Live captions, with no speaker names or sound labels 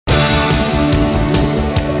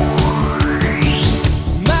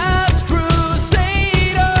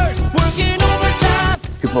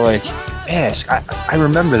like, "M.A.S.K, I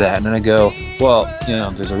remember that." And then I go, "Well,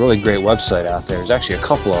 there's a really great website out there. There's actually a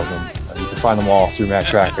couple of them. You can find them all through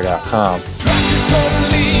MATTracker.com."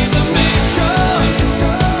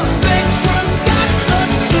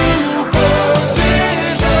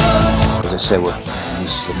 As I say, with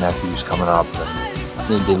nieces and nephews coming up,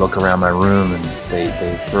 and they look around my room and they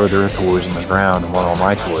throw their toys on the ground and want all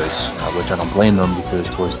my toys, which I don't blame them because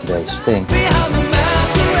toys today stink.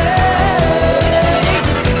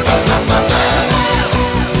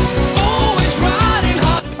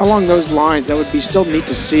 Along those lines, that would be still neat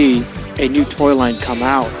to see a new toy line come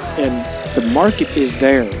out, and the market is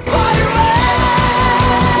there.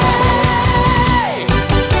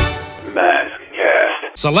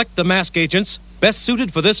 MASKast. Select the mask agents best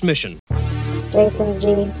suited for this mission. Jason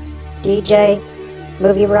G, DJ,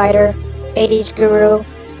 movie writer, 80s guru,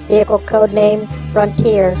 vehicle codename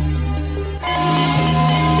Frontier.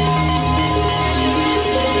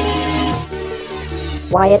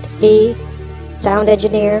 Wyatt B, sound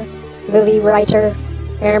engineer, movie writer,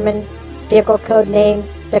 airman, vehicle codename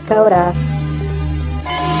Dakota.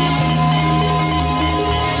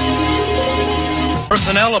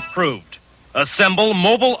 Personnel approved. Assemble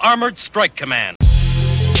Mobile Armored Strike Command.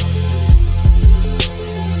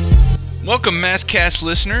 Welcome, MASKast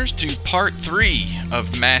listeners, to part 3 of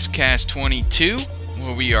MASKast 22,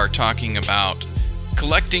 where we are talking about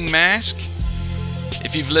collecting M.A.S.K.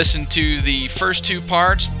 If you've listened to the first 2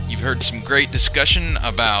 parts, you've heard some great discussion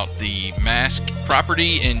about the M.A.S.K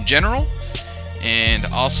property in general, and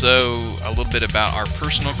also a little bit about our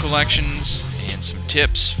personal collections and some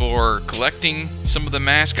tips for collecting some of the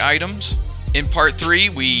M.A.S.K items. In part 3,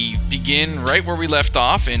 we begin right where we left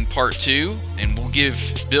off in part 2, and we'll give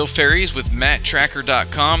Bill Ferries with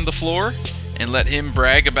MATTracker.com the floor and let him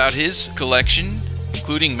brag about his collection,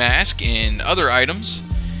 including M.A.S.K and other items.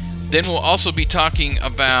 Then we'll also be talking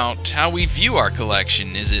about how we view our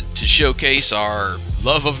collection. Is it to showcase our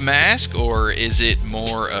love of M.A.S.K, or is it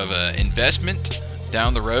more of an investment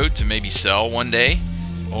down the road to maybe sell one day?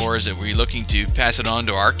 Or is it we looking to pass it on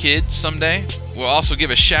to our kids someday? We'll also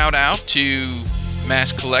give a shout out to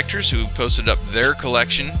M.A.S.K collectors who posted up their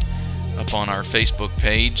collection up on our Facebook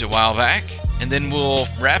page a while back. And then we'll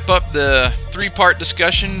wrap up the 3-part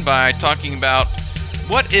discussion by talking about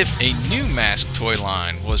what if a new M.A.S.K toy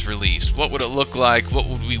line was released? What would it look like? What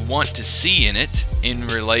would we want to see in it in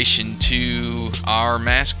relation to our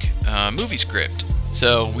M.A.S.K movie script?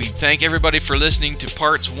 So we thank everybody for listening to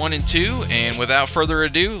parts 1 and 2, and without further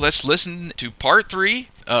ado, let's listen to part 3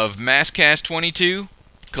 of MASKast 22,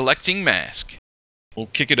 Collecting M.A.S.K. We'll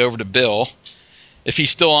kick it over to Bill, if he's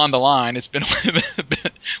still on the line. It's been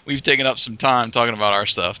we've taken up some time talking about our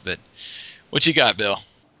stuff, but what you got, Bill?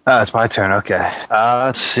 It's my turn, okay.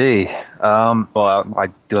 Let's see. Well, I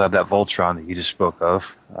do have that Voltron that you just spoke of.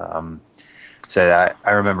 I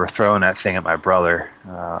remember throwing that thing at my brother.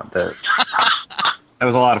 That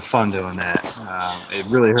was a lot of fun doing that. It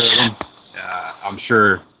really hurt him. I'm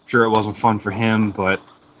sure it wasn't fun for him, but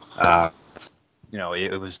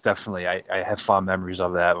it was definitely. I have fond memories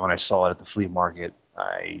of that when I saw it at the flea market.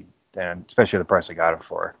 And especially the price I got it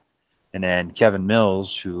for. And then Kevin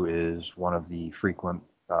Mills, who is one of the frequent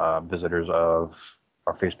visitors of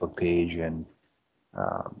our Facebook page and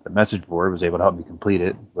the message board, was able to help me complete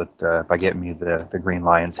it by getting me the Green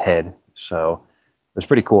Lion's head. So it was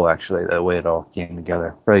pretty cool, actually, the way it all came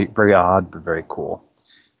together. Very, very odd, but very cool.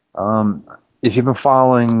 If you've been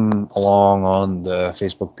following along on the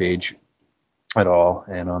Facebook page at all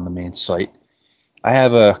and on the main site, I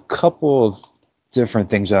have a couple of different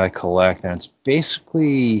things that I collect, and it's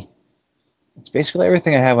basically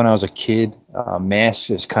everything I had when I was a kid.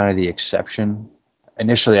 M.A.S.K is kind of the exception.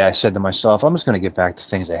 Initially, I said to myself, I'm just going to get back to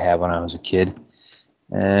things I had when I was a kid.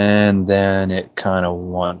 And then it kind of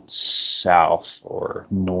went south or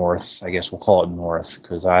north. I guess we'll call it north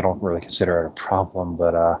because I don't really consider it a problem,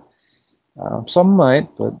 but some might,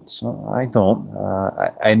 but I don't.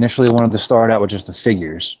 I initially wanted to start out with just the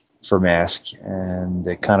figures for M.A.S.K, and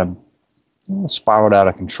it kind of spiraled out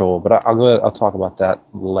of control, but I'll talk about that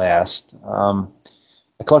last. I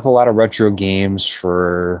collect a lot of retro games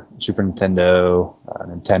for Super Nintendo,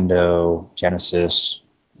 Nintendo, Genesis,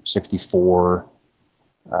 64,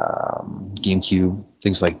 GameCube,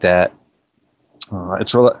 things like that.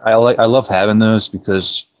 I love having those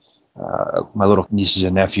because my little nieces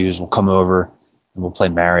and nephews will come over and we'll play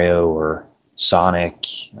Mario or Sonic.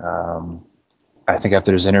 I think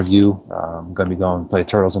after this interview, I'm going to be going to play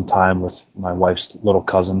Turtles in Time with my wife's little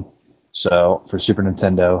cousin. So for Super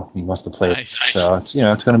Nintendo, he wants to play it. So it's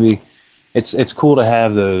it's going to be it's cool to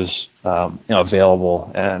have those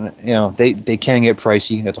available, and they can get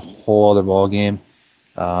pricey. That's a whole other ball game.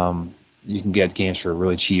 You can get games for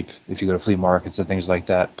really cheap if you go to flea markets and things like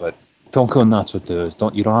that, but don't go nuts with those.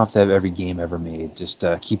 You don't have to have every game ever made. Just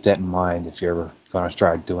keep that in mind if you're ever going to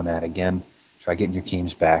try doing that again. Try getting your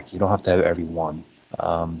games back. You don't have to have every one.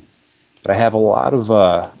 But I have a lot of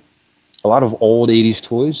old '80s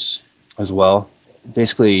toys as well.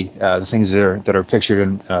 Basically, the things that are pictured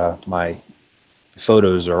in my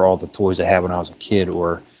photos are all the toys I had when I was a kid,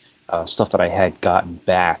 or stuff that I had gotten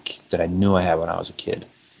back that I knew I had when I was a kid.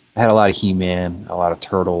 I had a lot of He-Man, a lot of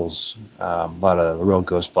Turtles, a lot of the real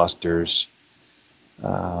Ghostbusters,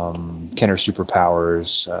 Kenner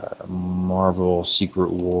Superpowers, Marvel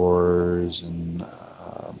Secret Wars, and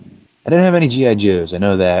I didn't have any G.I. Joes, I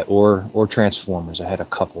know that, or Transformers. I had a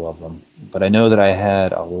couple of them. But I know that I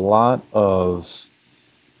had a lot of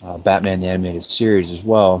Batman the Animated Series as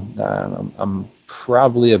well. I'm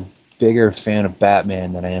probably a bigger fan of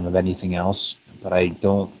Batman than I am of anything else, but I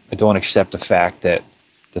don't accept the fact that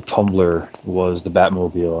the Tumbler was the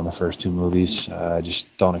Batmobile in the first two movies. I just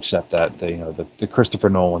don't accept that. The Christopher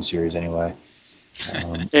Nolan series anyway.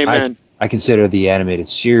 Amen. I consider the animated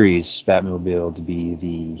series Batmobile to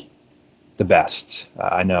be the best.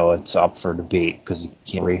 I know it's up for debate because you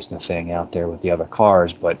can't race the thing out there with the other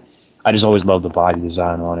cars, but I just always loved the body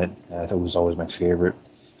design on it. It was always my favorite.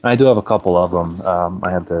 And I do have a couple of them. I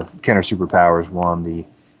have the Kenner Superpowers one, the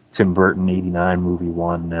Tim Burton '89 movie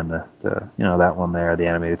one, and the that one there, the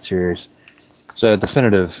animated series. So a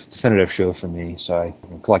definitive show for me. So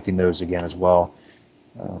I'm collecting those again as well.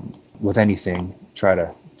 With anything, try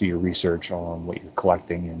to do your research on what you're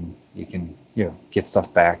collecting, and you can get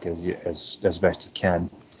stuff back as best you can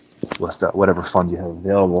with whatever funds you have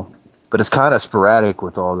available. But it's kind of sporadic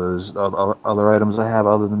with all those other items I have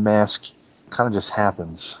other than M.A.S.K. It kind of just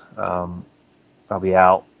happens. I'll be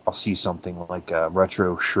out, I'll see something like a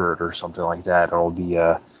retro shirt or something like that, or it'll be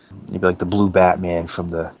maybe like the blue Batman from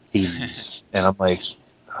the 80s, and I'm like,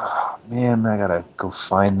 oh, man, I gotta go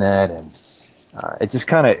find that, and it just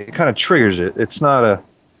kind of triggers it. It's not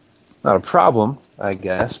a problem, I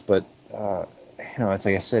guess, but it's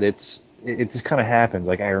like I said, it just kind of happens.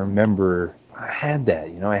 Like I remember I had that,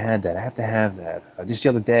 I had that. I have to have that. Just the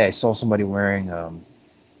other day, I saw somebody wearing an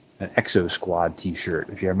Exo Squad T-shirt.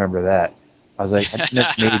 If you remember that, I was like, I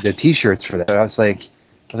never made the T-shirts for that. I was like,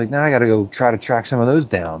 now I got to go try to track some of those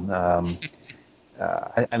down.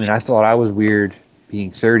 I mean, I thought I was weird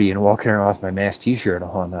being 30 and walking around with my M.A.S.K. T-shirt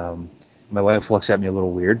on. My wife looks at me a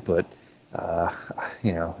little weird, but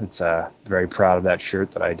it's very proud of that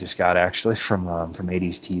shirt that I just got actually from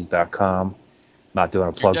 80stees.com. Not doing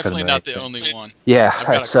a plug for them. Definitely not the only one. Yeah, I've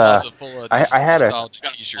got a closet full of I had nostalgic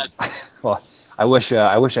T-shirts. Well, I wish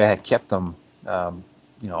I had kept them.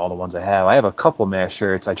 All the ones I have. I have a couple M.A.S.K.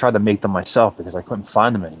 shirts. I tried to make them myself because I couldn't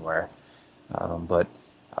find them anywhere. But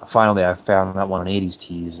finally, I found that one on 80s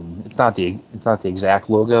Tees, and it's not the exact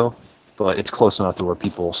logo, but it's close enough to where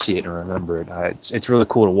people see it and remember it. It's really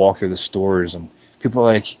cool to walk through the stores and people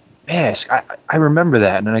are like, M.A.S.K, I remember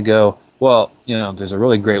that, and then I go, well, there's a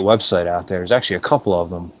really great website out there. There's actually a couple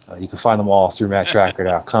of them. You can find them all through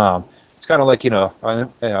MatchTracker.com. It's kind of like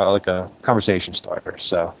like a conversation starter.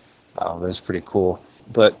 So that's pretty cool.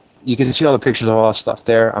 But you can see all the pictures of all that stuff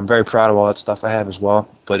there. I'm very proud of all that stuff I have as well.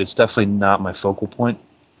 But it's definitely not my focal point.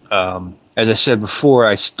 As I said before,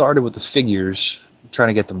 I started with the figures, trying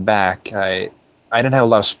to get them back. I didn't have a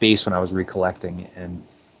lot of space when I was recollecting, and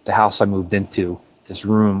the house I moved into, this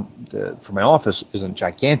room for my office isn't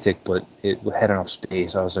gigantic, but it had enough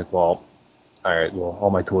space. I was like, well, all right, well,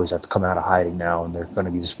 all my toys have to come out of hiding now, and they're going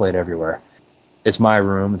to be displayed everywhere. It's my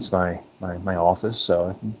room, it's my office,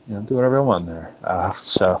 so I can do whatever I want in there.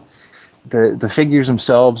 So the figures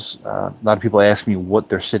themselves, a lot of people ask me what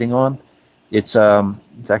they're sitting on. It's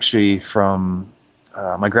actually from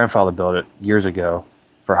my grandfather built it years ago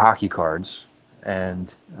for hockey cards.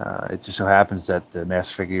 And it just so happens that the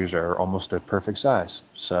M.A.S.K. figures are almost a perfect size.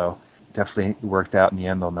 So definitely worked out in the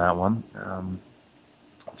end on that one.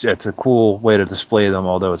 It's a cool way to display them,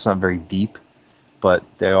 although it's not very deep. But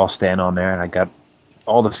they all stand on there, and I got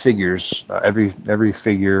all the figures, every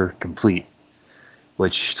figure complete,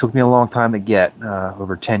 which took me a long time to get,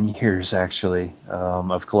 over 10 years actually,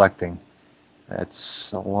 of collecting.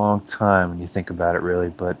 That's a long time when you think about it, really,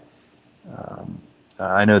 but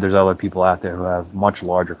I know there's other people out there who have much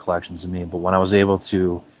larger collections than me, but when I was able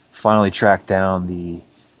to finally track down the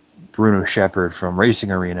Bruno Shepard from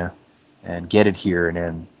Racing Arena and get it here and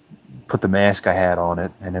then put the M.A.S.K. I had on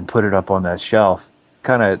it and then put it up on that shelf,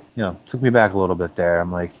 kind of, took me back a little bit there.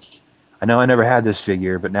 I'm like, I know I never had this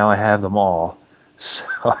figure, but now I have them all. So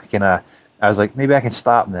I was like, maybe I can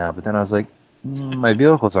stop now, but then I was like, my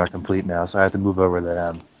vehicles aren't complete now, so I have to move over to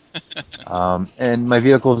them. And my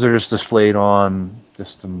vehicles are just displayed on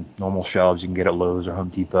just some normal shelves you can get at Lowe's or Home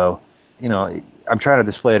Depot. You know, I'm trying to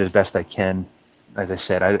display it as best I can. As I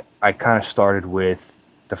said, I kind of started with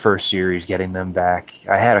the first series, getting them back.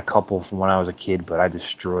 I had a couple from when I was a kid, but I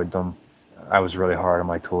destroyed them. I was really hard on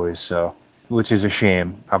my toys, so which is a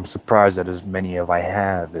shame. I'm surprised that as many of I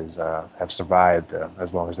have survived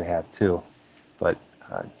as long as they have too. But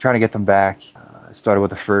trying to get them back. I started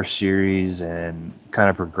with the first series and kind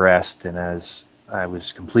of progressed. And as I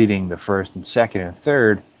was completing the first and second and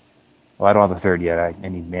third, well, I don't have the third yet. I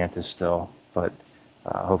need Mantis still, but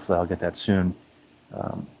hopefully I'll get that soon.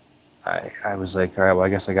 Um, I was like, all right, well, I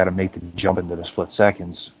guess I got to make the jump into the split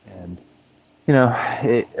seconds. And you know,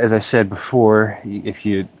 as I said before, if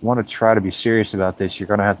you want to try to be serious about this, you're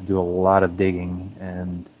going to have to do a lot of digging,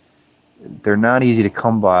 and they're not easy to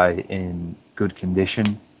come by in good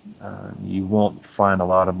condition. You won't find a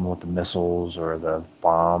lot of them with the missiles or the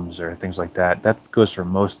bombs or things like that. That goes for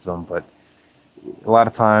most of them, but a lot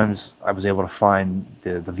of times I was able to find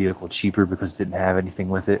the vehicle cheaper because it didn't have anything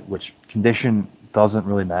with it, which condition doesn't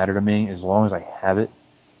really matter to me as long as I have it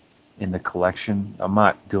in the collection. I'm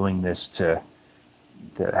not doing this to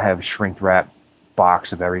have a shrink wrap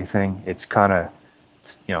box of everything. It's kind of,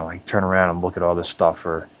 you know, I turn around and look at all this stuff,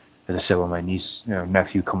 or as I said, when my niece,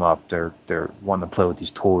 nephew come up, they're wanting to play with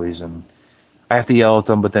these toys, and I have to yell at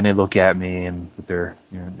them, but then they look at me and with their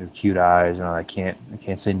cute eyes, and I can't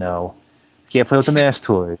say no. I can't play with the M.A.S.K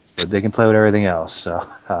toys, but they can play with everything else. So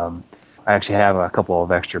I actually have a couple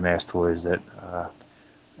of extra M.A.S.K toys that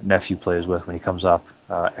nephew plays with when he comes up,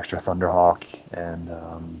 extra Thunderhawk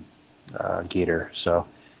and Gator. So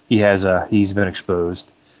he's been exposed,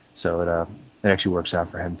 so it actually works out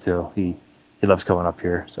for him too. He loves coming up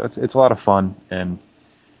here, so it's a lot of fun, and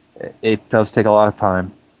it does take a lot of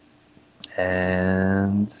time.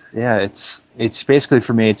 And yeah, it's basically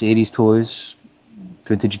for me, it's 80s toys,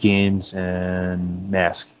 vintage games, and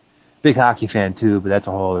M.A.S.K. Big hockey fan too, but that's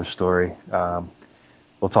a whole other story.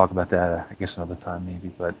 We'll talk about that, I guess, another time maybe.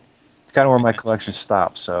 But it's kind of where my collection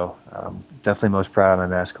stops. So definitely most proud of my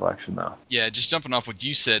M.A.S.K collection, though. Yeah, just jumping off what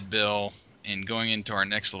you said, Bill, and going into our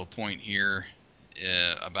next little point here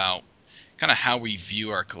about kind of how we view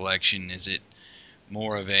our collection. Is it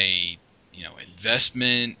more of a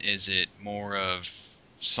investment? Is it more of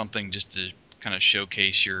something just to kind of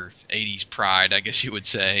showcase your 80s pride, I guess you would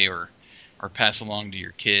say, or pass along to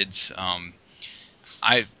your kids?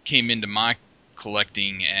 I came into my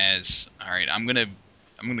collecting as, all right, I'm gonna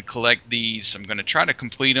collect these. I'm gonna try to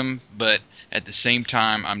complete them, but at the same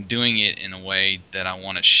time, I'm doing it in a way that I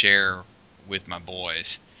want to share with my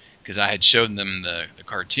boys, because I had showed them the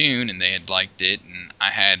cartoon and they had liked it, and I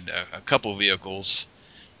had a couple vehicles.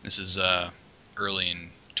 This is early in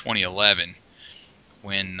 2011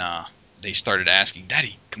 when they started asking,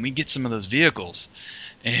 Daddy, can we get some of those vehicles?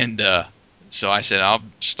 And so I said, I'll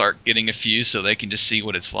start getting a few so they can just see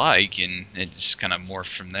what it's like, and it just kind of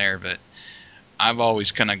morphed from there. But I've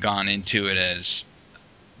always kind of gone into it as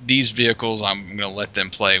these vehicles I'm going to let them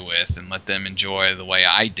play with and let them enjoy the way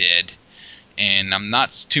I did. And I'm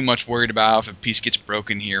not too much worried about if a piece gets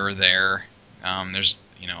broken here or there. There's,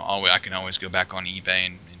 I can always go back on eBay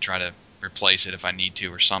and try to replace it if I need to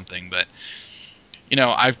or something. But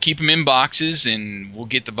I keep them in boxes, and we'll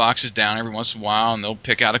get the boxes down every once in a while, and they'll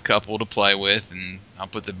pick out a couple to play with, and I'll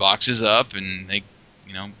put the boxes up, and they,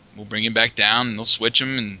 we'll bring them back down, and they'll switch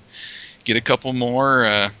them and get a couple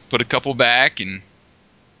more, put a couple back, and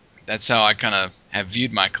that's how I kind of have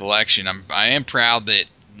viewed my collection. I am proud that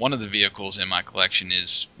one of the vehicles in my collection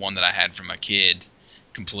is one that I had from a kid,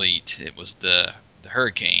 complete. It was the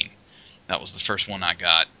Hurricane. That was the first one I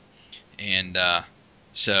got, and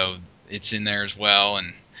so it's in there as well.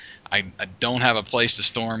 And I don't have a place to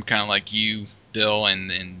store them, kind of like you, Bill,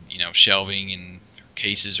 and shelving and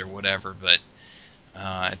cases or whatever. But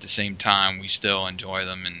at the same time, we still enjoy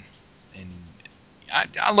them, and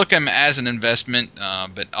I look at them as an investment,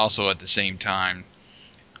 but also at the same time,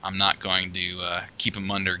 I'm not going to keep them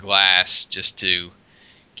under glass just to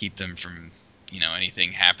keep them from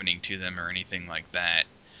anything happening to them or anything like that.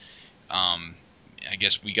 I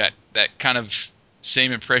guess we got that kind of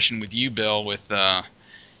same impression with you, Bill, with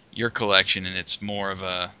your collection, and it's more of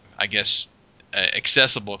a, I guess,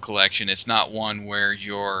 accessible collection. It's not one where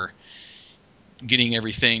you're getting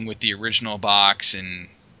everything with the original box and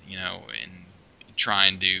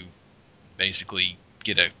trying to basically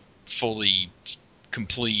get a fully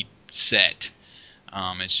complete set.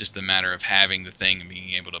 It's just a matter of having the thing and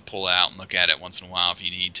being able to pull out and look at it once in a while if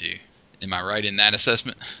you need to. Am I right in that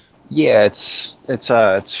assessment? Yeah, it's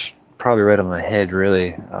probably right on the head,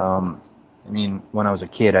 really. When I was a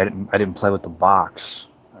kid, I didn't play with the box.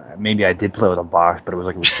 maybe I did play with a box, but it was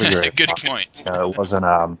like a refrigerator Good box. point. It wasn't.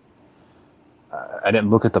 I didn't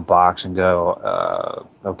look at the box and go,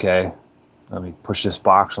 okay, let me push this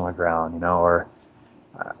box on the ground, or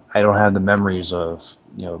I don't have the memories of,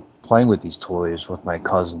 playing with these toys with my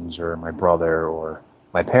cousins or my brother or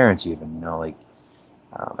my parents even,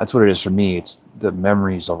 that's what it is for me. It's the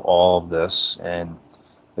memories of all of this. And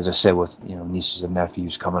as I said, with, nieces and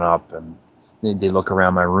nephews coming up, and they look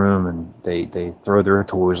around my room and they throw their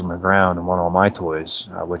toys on the ground and want all my toys,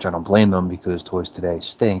 which I don't blame them because toys today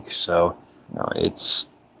stink. So, it's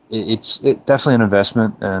definitely an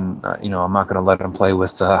investment, and I'm not going to let them play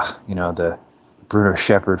with the Bruno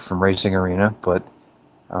Shepard from Racing Arena, but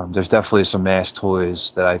there's definitely some M.A.S.K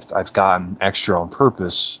toys that I've gotten extra on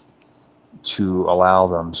purpose to allow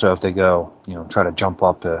them. So if they go, try to jump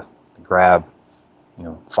up to grab,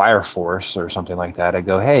 Fire Force or something like that, I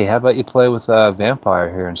go, hey, how about you play with Vampire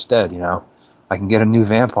here instead? I can get a new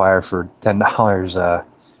Vampire for $10,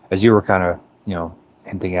 as you were kind of,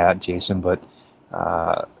 hinting at, Jason, but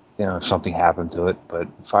if something happened to it. But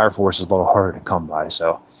Fire Force is a little harder to come by,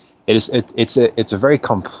 so it's a very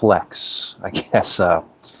complex, I guess,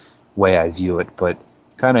 way I view it, but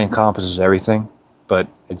kind of encompasses everything. But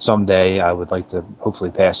someday I would like to hopefully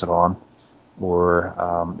pass it on, or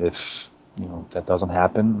if that doesn't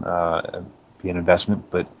happen, be an investment.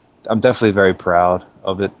 But I'm definitely very proud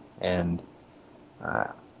of it, and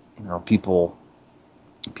people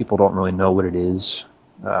don't really know what it is,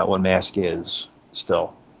 what M.A.S.K is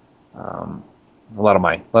still. A lot of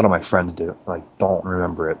my friends don't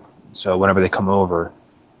remember it. So whenever they come over,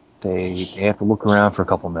 they have to look around for a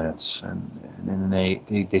couple minutes, and then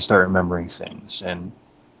they start remembering things. And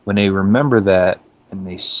when they remember that, and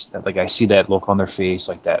I see that look on their face,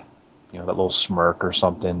 like that, that little smirk or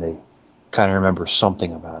something, they kind of remember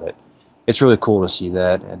something about it. It's really cool to see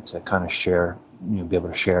that, and to kind of share, be able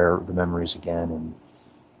to share the memories again,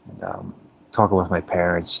 and talking with my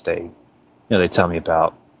parents, they tell me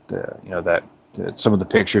about some of the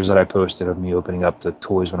pictures that I posted of me opening up the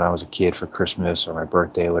toys when I was a kid for Christmas or my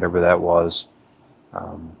birthday, whatever that was.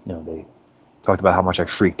 They talked about how much I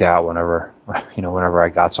freaked out whenever I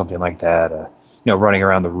got something like that. Running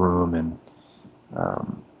around the room, and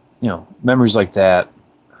memories like that.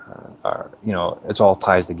 It's all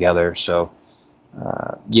ties together. So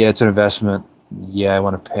yeah, it's an investment. Yeah, I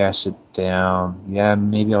want to pass it down. Yeah,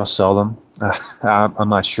 maybe I'll sell them. I'm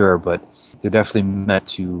not sure, but they're definitely meant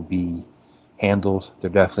to be handled. They're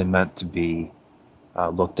definitely meant to be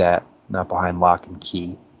looked at, not behind lock and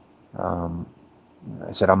key.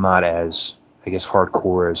 I said I'm not as, I guess,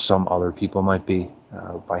 hardcore as some other people might be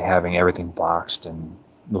by having everything boxed and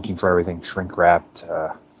looking for everything shrink wrapped.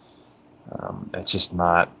 It's just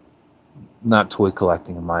not toy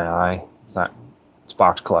collecting in my eye. It's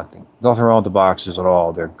box collecting. Nothing wrong with the boxes at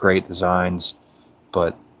all. They're great designs,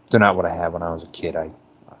 but they're not what I had when I was a kid. I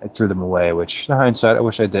threw them away, which in hindsight I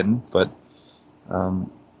wish I didn't, but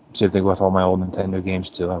same thing with all my old Nintendo games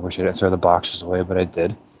too. I wish I didn't throw the boxes away, but I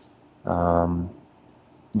did.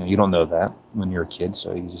 You don't know that when you're a kid,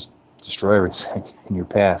 so you just destroy everything in your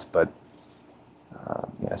path. But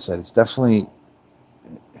I said it's definitely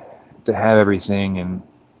to have everything, and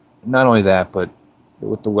not only that, but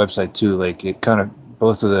with the website too. Like it kind of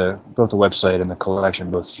both the website and the collection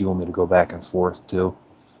both fuel me to go back and forth too.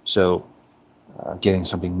 So getting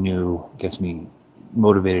something new gets me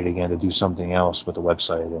motivated again to do something else with the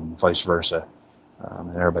website, and vice versa.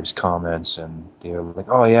 And everybody's comments, and they're like,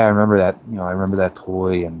 "Oh yeah, I remember that. I remember that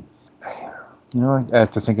toy." And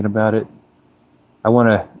after thinking about it, I want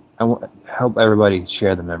to help everybody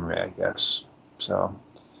share the memory, I guess. So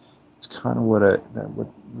it's kind of what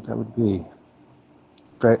that would be.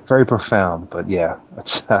 Very, very profound, but yeah,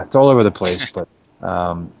 it's all over the place. But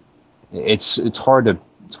it's hard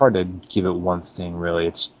to give it one thing really.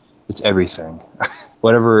 It's everything.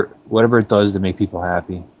 whatever it does to make people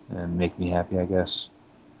happy and make me happy, I guess.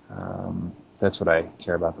 That's what I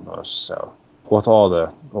care about the most. So with all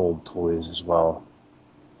the old toys as well,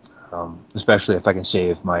 especially if I can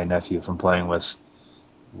save my nephew from playing with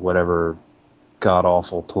whatever god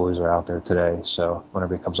awful toys are out there today. So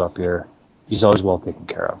whenever he comes up here, he's always well taken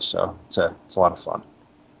care of. So it's a lot of fun.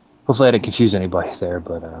 Hopefully I didn't confuse anybody there,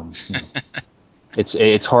 but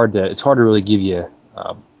it's hard to really give you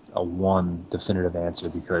a one definitive answer,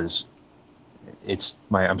 because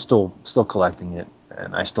I'm still collecting it,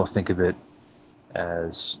 and I still think of it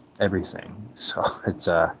as everything. So it's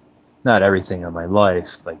not everything in my life.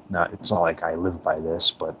 It's not like I live by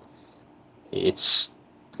this, but it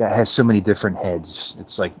has so many different heads.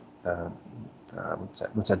 It's like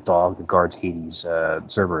what's that dog that guards Hades?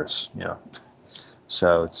 Cerberus.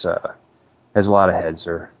 So it's has a lot of heads.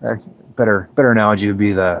 Or better analogy would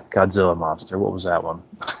be the Godzilla monster. What was that one?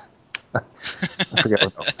 I forget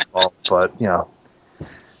what that was called, but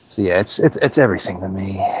So yeah, it's everything to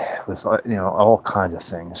me with all kinds of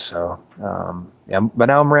things. So but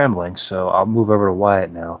now I'm rambling, so I'll move over to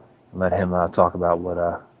Wyatt now and let him talk about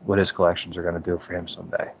what his collections are going to do for him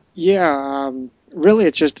someday. Yeah, really,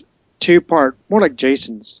 it's just two-part, more like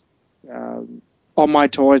Jason's. All my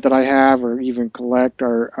toys that I have or even collect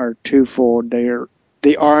are twofold.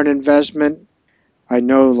 They are an investment. I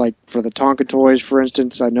know, like for the Tonka toys, for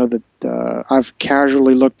instance, I know that I've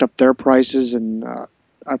casually looked up their prices, and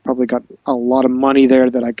I've probably got a lot of money there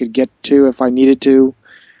that I could get to if I needed to.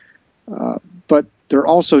 But they're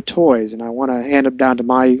also toys, and I want to hand them down to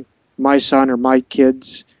my son or my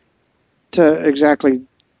kids to exactly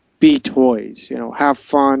be toys. Have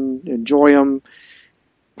fun, enjoy them,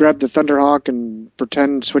 grab the Thunderhawk and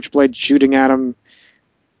pretend Switchblade shooting at them.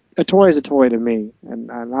 A toy is a toy to me, and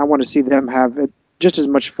I want to see them have it just as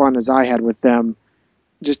much fun as I had with them,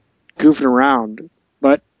 just goofing around.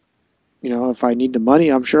 But if I need the money,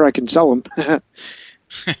 I'm sure I can sell them.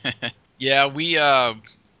 Yeah, I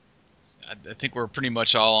think we're pretty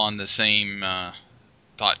much all on the same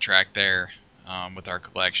thought track there with our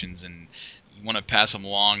collections, and you want to pass them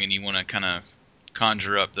along, and you want to kind of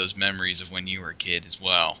conjure up those memories of when you were a kid as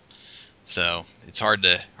well. So it's hard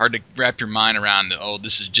to wrap your mind around. Oh,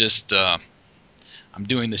 this is just I'm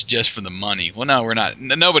doing this just for the money. Well, no, we're not.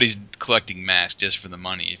 Nobody's collecting M.A.S.K just for the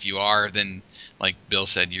money. If you are, then like Bill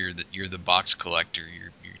said, you're the box collector.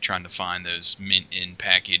 You're trying to find those mint in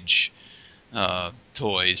package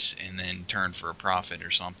toys and then turn for a profit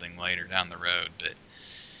or something later down the road. But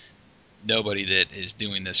nobody that is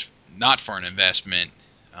doing this not for an investment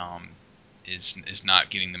is not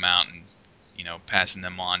getting them out and passing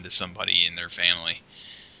them on to somebody in their family.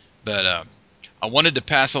 But I wanted to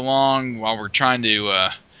pass along while we're trying to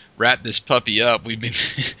wrap this puppy up.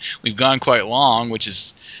 We've gone quite long, which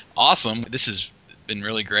is awesome. This has been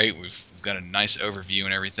really great. We've got a nice overview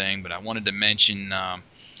and everything. But I wanted to mention a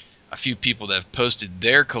few people that have posted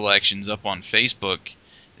their collections up on Facebook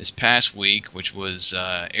this past week, which was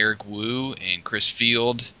Eric Wu and Chris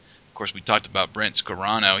Field. Of course, we talked about Brent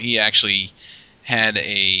Scarano. He actually had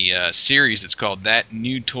a series that's called That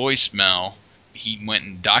New Toy Smell. He went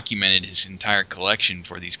and documented his entire collection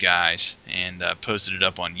for these guys and posted it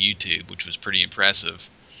up on YouTube, which was pretty impressive,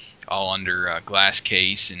 all under glass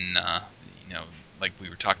case and, like we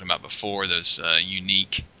were talking about before, those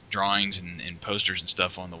unique drawings and posters and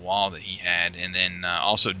stuff on the wall that he had, and then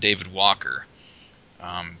also David Walker.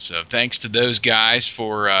 So thanks to those guys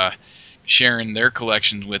for sharing their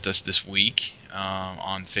collections with us this week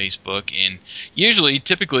on Facebook. And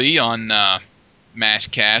typically on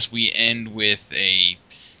MASKast, we end with a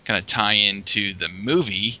kind of tie-in to the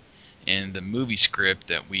movie and the movie script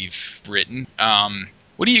that we've written.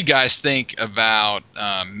 What do you guys think about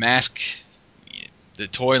M.A.S.K, the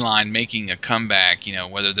toy line, making a comeback?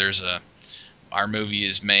 Whether our movie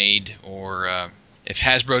is made, or if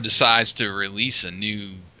Hasbro decides to release a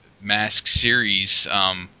new M.A.S.K series,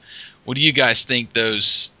 what do you guys think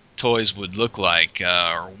those toys would look like?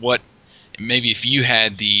 Or what, maybe if you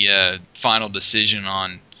had the final decision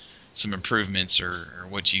on some improvements or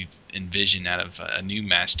what you envision out of a new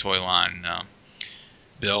M.A.S.K toy line.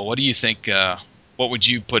 Bill, what do you think, what would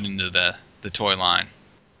you put into the toy line?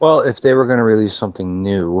 Well, if they were going to release something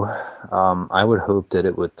new, I would hope that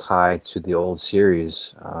it would tie to the old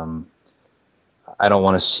series. I don't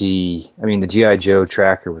want to see... I mean, the G.I. Joe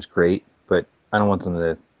tracker was great, but I don't want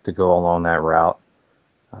them to go along that route.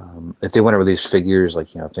 If they want to release figures,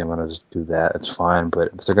 if they want to just do that, it's fine. But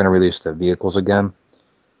if they're going to release the vehicles again,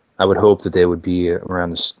 I would hope that they would be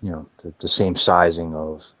around the same sizing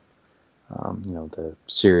of, the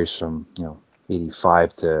series from,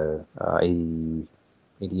 85 to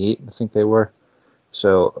 88, I think they were.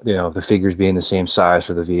 So, the figures being the same size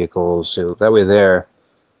for the vehicles. So that way the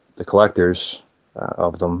collectors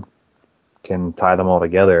of them can tie them all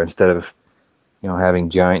together instead of, having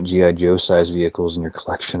giant G.I. Joe sized vehicles in your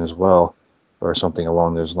collection as well, or something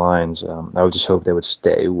along those lines. I would just hope they would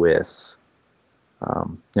stay with,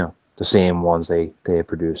 the same ones they had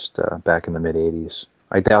produced back in the mid-'80s.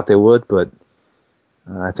 I doubt they would, but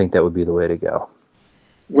I think that would be the way to go.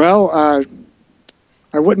 Well,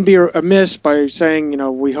 I wouldn't be amiss by saying,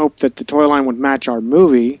 we hope that the toy line would match our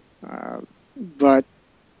movie, but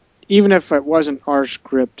even if it wasn't our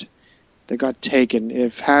script that got taken,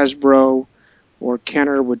 if Hasbro or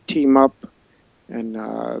Kenner would team up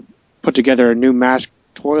and put together a new M.A.S.K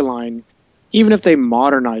toy line, even if they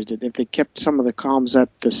modernized it, if they kept some of the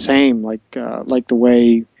concept the same, like the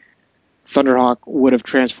way Thunderhawk would have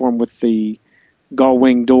transformed with the gull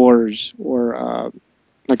wing doors, or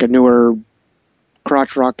like a newer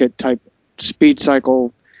crotch rocket type speed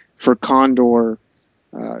cycle for Condor.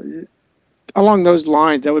 Along those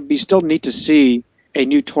lines, that would be still neat to see a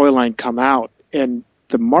new toy line come out, and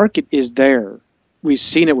the market is there. We've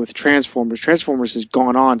seen it with Transformers. Transformers has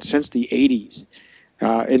gone on since the 80s.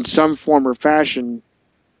 In some form or fashion,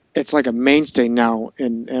 it's like a mainstay now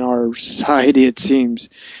in our society, it seems.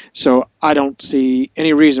 So I don't see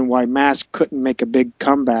any reason why M.A.S.K couldn't make a big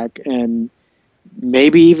comeback and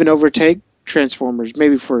maybe even overtake Transformers,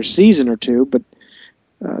 maybe for a season or two, but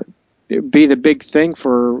it would be the big thing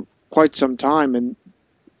for quite some time. And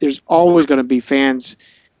there's always going to be fans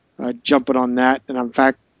jumping on that. And in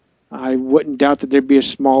fact, I wouldn't doubt that there'd be a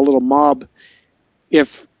small little mob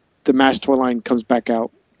if the M.A.S.K toy line comes back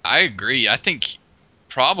out. I agree. I think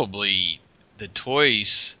probably the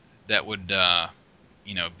toys that would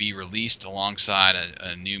be released alongside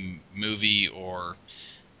a new movie or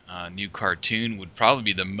a new cartoon would probably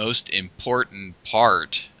be the most important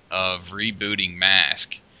part of rebooting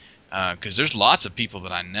M.A.S.K. Because there's lots of people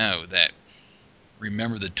that I know that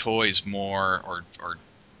remember the toys more, or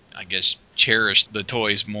I guess cherish the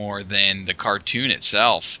toys more than the cartoon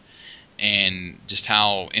itself, and just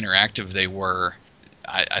how interactive they were.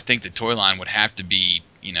 I think the toy line would have to be,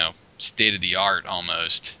 state of the art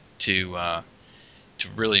almost to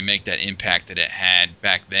really make that impact that it had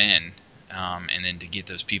back then, and then to get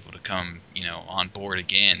those people to come, on board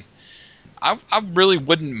again. I really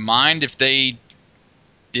wouldn't mind if they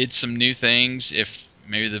did some new things, if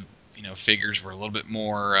maybe the figures were a little bit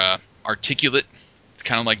more articulate. It's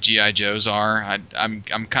kind of like G.I. Joes are. I'm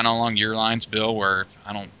kind of along your lines, Bill, where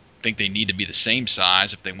I don't think they need to be the same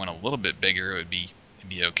size. If they went a little bit bigger, it'd be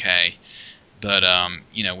okay. But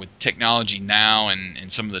with technology now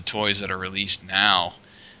and some of the toys that are released now,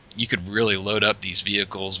 you could really load up these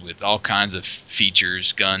vehicles with all kinds of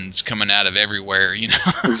features, guns coming out of everywhere.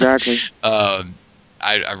 Exactly. I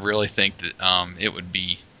really think that it would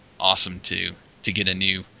be awesome to get a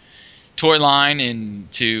new toy line,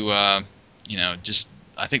 and to just,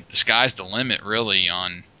 I think the sky's the limit really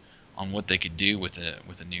on what they could do with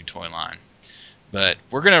a new toy line. But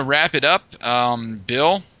we're gonna wrap it up.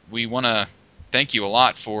 Bill, we want to thank you a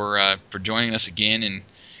lot for joining us again and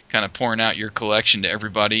kind of pouring out your collection to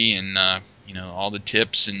everybody, and all the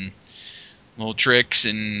tips and little tricks,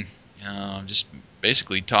 and just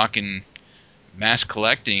basically talking M.A.S.K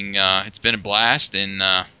collecting. It's been a blast,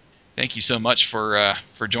 and thank you so much for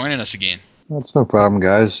joining us again. That's no problem,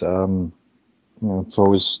 guys. It's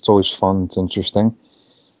always fun. It's interesting,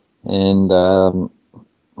 and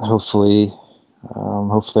hopefully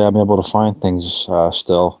I'm able to find things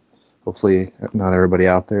still. Hopefully, not everybody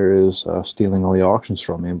out there is stealing all the auctions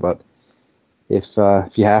from me. But if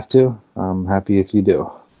you have to, I'm happy if you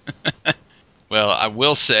do. Well, I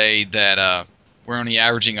will say that we're only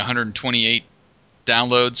averaging 128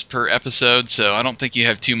 downloads per episode, so I don't think you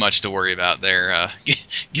have too much to worry about there,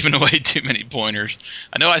 giving away too many pointers.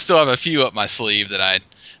 I know I still have a few up my sleeve that I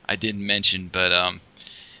didn't mention, but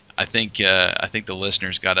I think the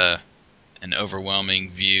listeners got an overwhelming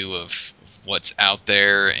view of what's out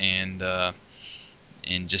there, and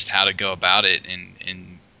just how to go about it,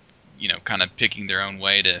 and kind of picking their own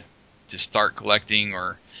way to start collecting,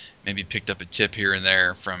 or maybe picked up a tip here and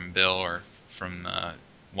there from Bill or from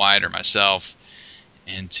Wyatt or myself,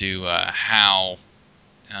 and to how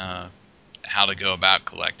to go about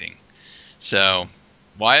collecting. So,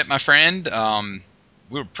 Wyatt, my friend,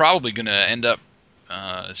 we're probably going to end up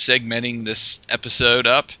segmenting this episode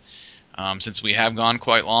up, since we have gone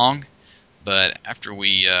quite long. But after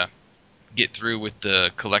we get through with the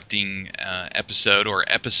collecting episode or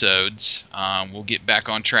episodes, we'll get back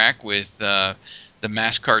on track with the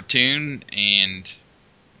M.A.S.K cartoon, and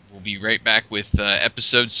we'll be right back with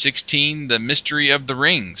episode 16, The Mystery of the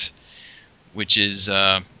Rings, which is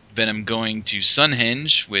Venom going to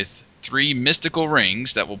Sunhenge with 3 mystical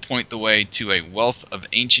rings that will point the way to a wealth of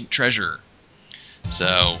ancient treasure.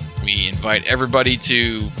 So we invite everybody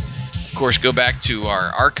to, of course, go back to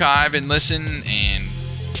our archive and listen, and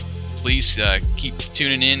please keep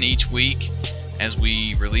tuning in each week as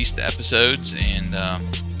we release the episodes. And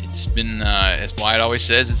it's been, as Wyatt always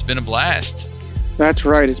says, it's been a blast. That's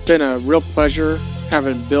right. It's been a real pleasure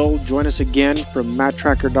having Bill join us again from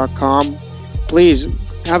MattTracker.com. Please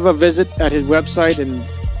have a visit at his website and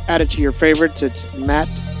add it to your favorites. It's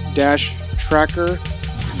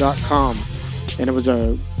Matt-Tracker.com. And it was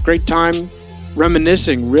a great time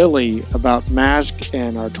reminiscing, really, about M.A.S.K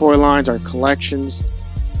and our toy lines, our collections.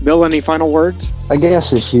 Bill, any final words? I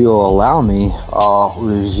guess if you'll allow me, I'll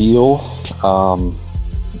reveal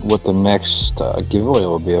what the next giveaway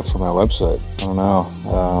will be for my website. I don't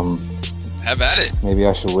know. Have at it. Maybe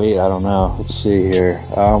I should wait. I don't know. Let's see here.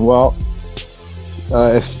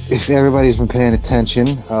 If everybody's been paying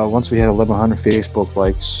attention, once we had 1,100 Facebook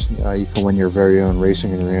likes, you can win your very own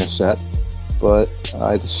racing arena set. But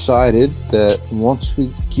I decided that once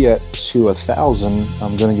we get to 1,000,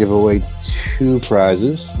 I'm going to give away 2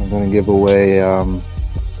 prizes. I'm going to give away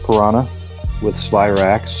Piranha with sly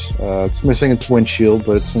racks. It's missing its windshield,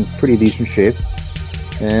 but it's in pretty decent shape.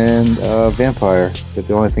 And Vampire, but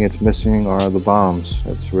the only thing it's missing are the bombs.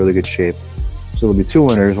 It's really good shape. So there'll be 2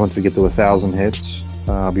 winners once we get to 1,000 hits.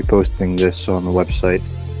 I'll be posting this on the website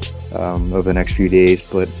over the next few days,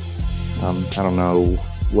 but I don't know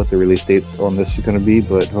what the release date on this is going to be,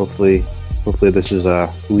 but hopefully this is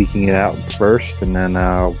leaking it out first, and then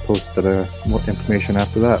I'll post more information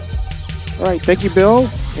after that. All right, thank you, Bill,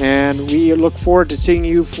 and we look forward to seeing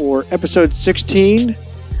you for episode 16,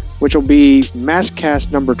 which will be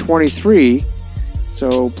MASKast number 23.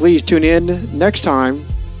 So please tune in next time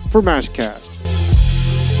for MASKast.